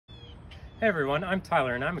Hey everyone, I'm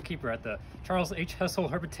Tyler and I'm a keeper at the Charles H. Hessel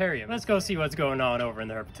Herpetarium. Let's go see what's going on over in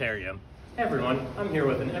the Herpetarium. Hey everyone, I'm here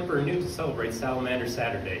with an Emperor Newt to celebrate Salamander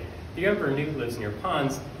Saturday. The Emperor Newt lives near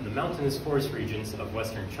ponds in the mountainous forest regions of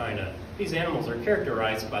western China. These animals are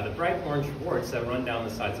characterized by the bright orange warts that run down the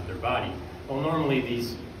sides of their body. While normally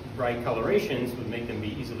these bright colorations would make them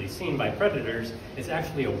be easily seen by predators, it's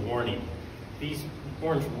actually a warning. These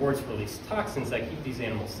orange warts release toxins that keep these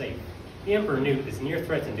animals safe. The Emperor Newt is near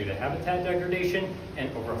threatened due to habitat degradation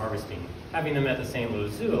and overharvesting. Having them at the St.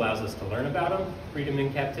 Louis Zoo allows us to learn about them, breed them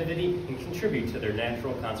in captivity, and contribute to their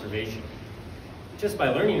natural conservation. Just by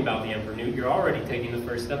learning about the Emperor Newt, you're already taking the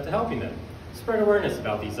first step to helping them. Spread awareness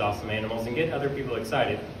about these awesome animals and get other people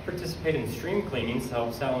excited. Participate in stream cleanings to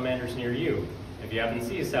help salamanders near you. If you happen to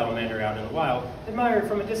see a salamander out in the wild, admire it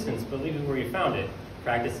from a distance, but leave it where you found it.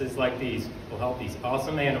 Practices like these will help these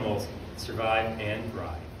awesome animals survive and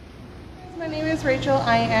thrive. My name is Rachel.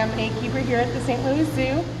 I am a keeper here at the St. Louis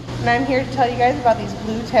Zoo, and I'm here to tell you guys about these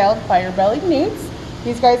blue-tailed fire-bellied newts.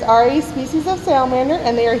 These guys are a species of salamander,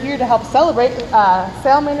 and they are here to help celebrate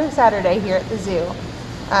Salamander Saturday here at the zoo.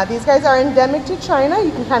 These guys are endemic to China.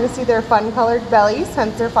 You can kind of see their fun-colored bellies,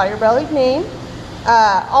 hence their fire-bellied name.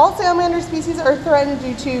 All salamander species are threatened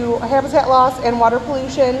due to habitat loss and water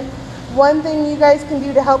pollution. One thing you guys can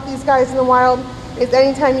do to help these guys in the wild is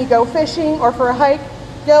anytime you go fishing or for a hike,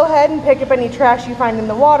 go ahead and pick up any trash you find in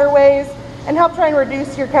the waterways and help try and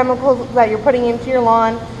reduce your chemicals that you're putting into your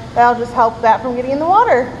lawn. That'll just help that from getting in the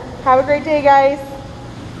water. Have a great day, guys.